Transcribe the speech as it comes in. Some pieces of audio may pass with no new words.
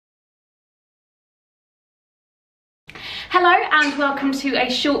Hello and welcome to a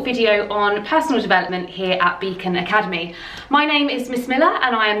short video on personal development here at Beacon Academy. My name is Miss Miller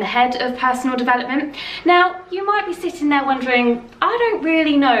and I am the head of personal development. Now, you might be sitting there wondering, I don't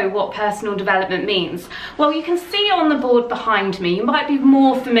really know what personal development means. Well, you can see on the board behind me, you might be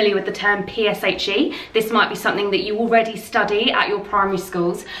more familiar with the term PSHE. This might be something that you already study at your primary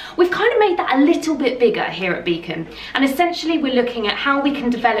schools. We've kind of made that a little bit bigger here at Beacon. And essentially we're looking at how we can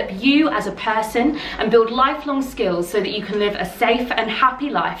develop you as a person and build lifelong skills so that you can live a safe and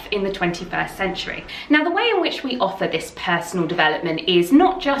happy life in the 21st century. Now, the way in which we offer this personal development is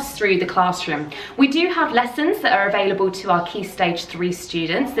not just through the classroom. We do have lessons that are available to our Key Stage 3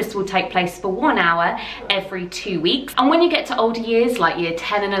 students. This will take place for 1 hour every 2 weeks. And when you get to older years, like year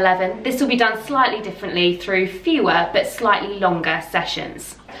 10 and 11, this will be done slightly differently through fewer but slightly longer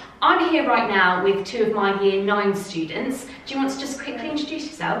sessions. I'm here right now with two of my year 9 students. Do you want to just quickly introduce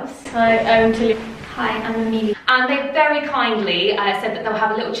yourselves? Hi, I'm Tilly. Hi, I'm Amelia. And they very kindly said that they'll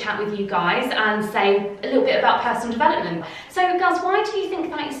have a little chat with you guys and say a little bit about personal development. So girls, why do you think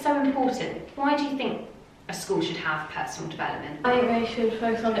that is so important? Why do you think a school should have personal development? I think they should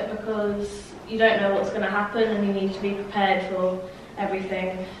focus on it because you don't know what's going to happen and you need to be prepared for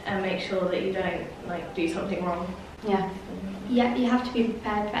everything and make sure that you don't do something wrong. Yeah. Yeah, you have to be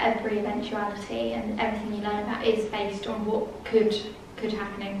prepared for every eventuality, and everything you learn about is based on what could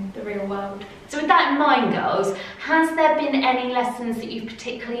happen in the real world. So with that in mind, girls, has there been any lessons that you've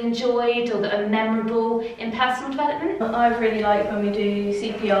particularly enjoyed or that are memorable in personal development? I really like when we do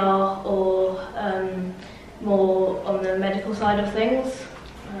CPR or more on the medical side of things.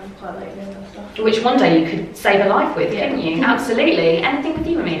 I quite like doing that stuff. Which one day you could save a life with, couldn't you? Absolutely. Anything with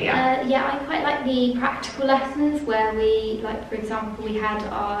you, Amelia? Yeah, I quite like the practical lessons where we, like for example, we had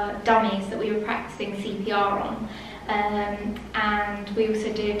our dummies that we were practicing CPR on, and we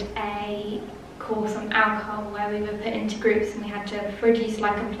also did a course on alcohol where we were put into groups and we had to produce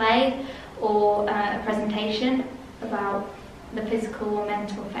like a play or a presentation about the physical or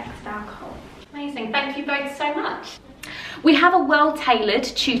mental effects of alcohol. Amazing, thank you both so much. We have a well-tailored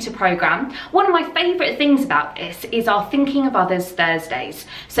tutor programme. One of my favourite things about this is our Thinking of Others Thursdays.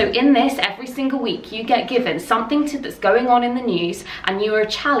 So in this, every single week you get given something that's going on in the news and you are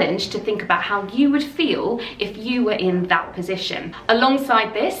challenged to think about how you would feel if you were in that position.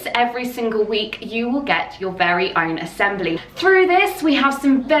 Alongside this, every single week you will get your very own assembly. Through this, we have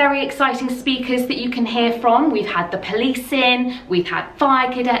some very exciting speakers that you can hear from. We've had the police in, we've had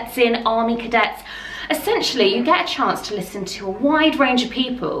fire cadets in, army cadets. Essentially, you get a chance to listen to a wide range of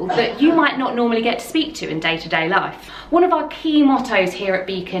people that you might not normally get to speak to in day-to-day life. One of our key mottos here at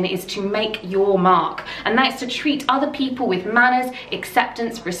Beacon is to make your mark, and that's to treat other people with manners,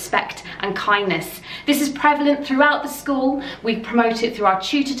 acceptance, respect and kindness. This is prevalent throughout the school. We promote it through our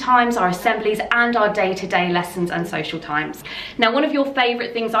tutor times, our assemblies and our day-to-day lessons and social times. Now, one of your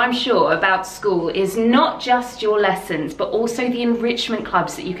favourite things, I'm sure, about school is not just your lessons, but also the enrichment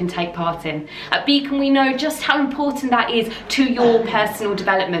clubs that you can take part in. At Beacon, we know just how important that is to your personal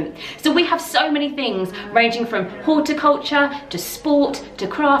development. So we have so many things ranging from horticulture to sport to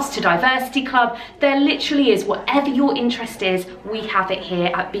crafts to diversity club. There literally is whatever your interest is, we have it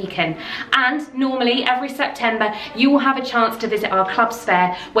here at Beacon. And normally every September you will have a chance to visit our clubs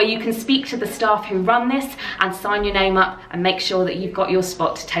fair where you can speak to the staff who run this and sign your name up and make sure that you've got your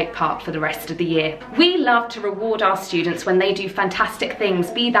spot to take part for the rest of the year. We love to reward our students when they do fantastic things,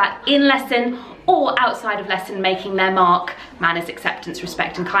 be that in lesson or outside of lesson, making their mark, manners, acceptance,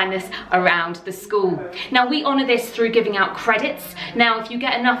 respect and kindness around the school. Now, we honour this through giving out credits. Now, if you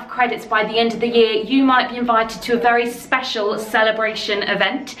get enough credits by the end of the year, you might be invited to a very special celebration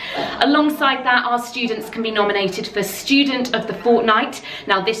event. Alongside that, our students can be nominated for Student of the Fortnight.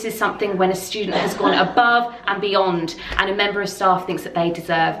 Now, this is something when a student has gone above and beyond and a member of staff thinks that they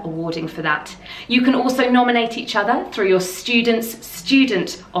deserve awarding for that. You can also nominate each other through your student's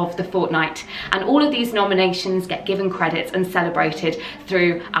Student of the Fortnight. And all of these nominations get given credits and celebrated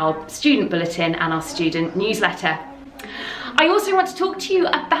through our student bulletin and our student newsletter. I also want to talk to you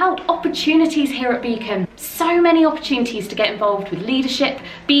about opportunities here at Beacon. So many opportunities to get involved with leadership,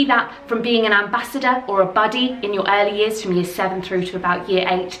 be that from being an ambassador or a buddy in your early years from year 7 through to about year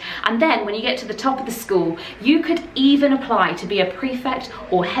 8. And then when you get to the top of the school, you could even apply to be a prefect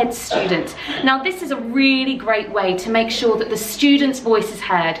or head student. Now, this is a really great way to make sure that the student's voice is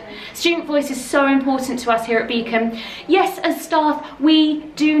heard. Student voice is so important to us here at Beacon. Yes, as staff, we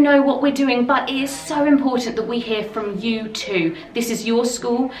do know what we're doing, but it is so important that we hear from you too. This is your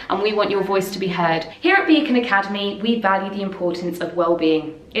school and we want your voice to be heard. Here at Beacon Academy, we value the importance of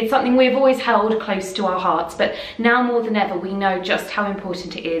well-being. It's something we've always held close to our hearts, but now more than ever we know just how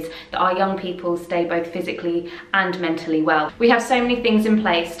important it is that our young people stay both physically and mentally well. We have so many things in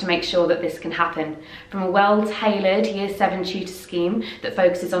place to make sure that this can happen, from a well-tailored Year 7 tutor scheme that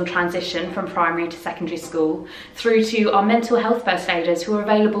focuses on transition from primary to secondary school, through to our mental health first aiders who are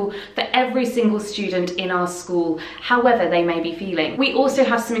available for every single student in our school, however they may be feeling. We also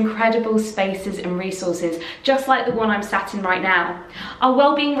have some incredible spaces and resources, just like the one I'm sat in right now. Our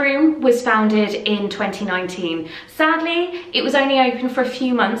wellbeing room was founded in 2019. Sadly, it was only open for a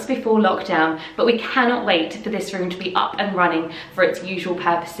few months before lockdown, but we cannot wait for this room to be up and running for its usual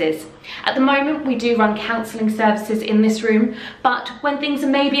purposes. At the moment, we do run counselling services in this room, but when things are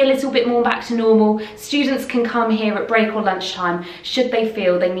maybe a little bit more back to normal, students can come here at break or lunchtime should they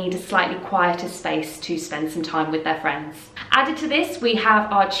feel they need a slightly quieter space to spend some time with their friends. Added to this, we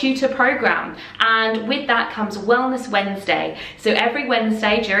have our tutor programme, and with that comes Wellness Wednesday. So every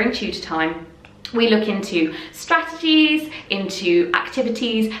Wednesday during tutor time, we look into strategies, into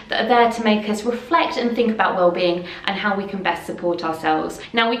activities that are there to make us reflect and think about well-being and how we can best support ourselves.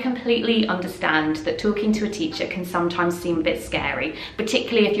 Now, we completely understand that talking to a teacher can sometimes seem a bit scary,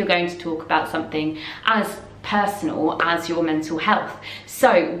 particularly if you're going to talk about something as personal as your mental health.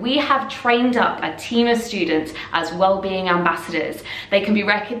 So we have trained up a team of students as wellbeing ambassadors. They can be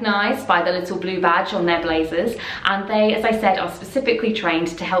recognised by the little blue badge on their blazers, and they, as I said, are specifically trained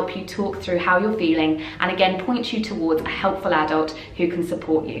to help you talk through how you're feeling and again point you towards a helpful adult who can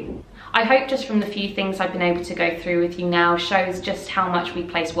support you. I hope just from the few things I've been able to go through with you now shows just how much we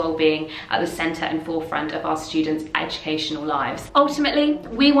place wellbeing at the centre and forefront of our students' educational lives. Ultimately,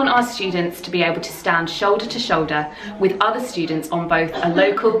 we want our students to be able to stand shoulder to shoulder with other students on both a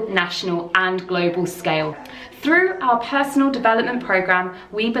local, national and global scale. Through our personal development programme,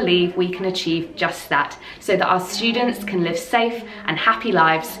 we believe we can achieve just that, so that our students can live safe and happy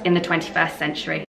lives in the 21st century.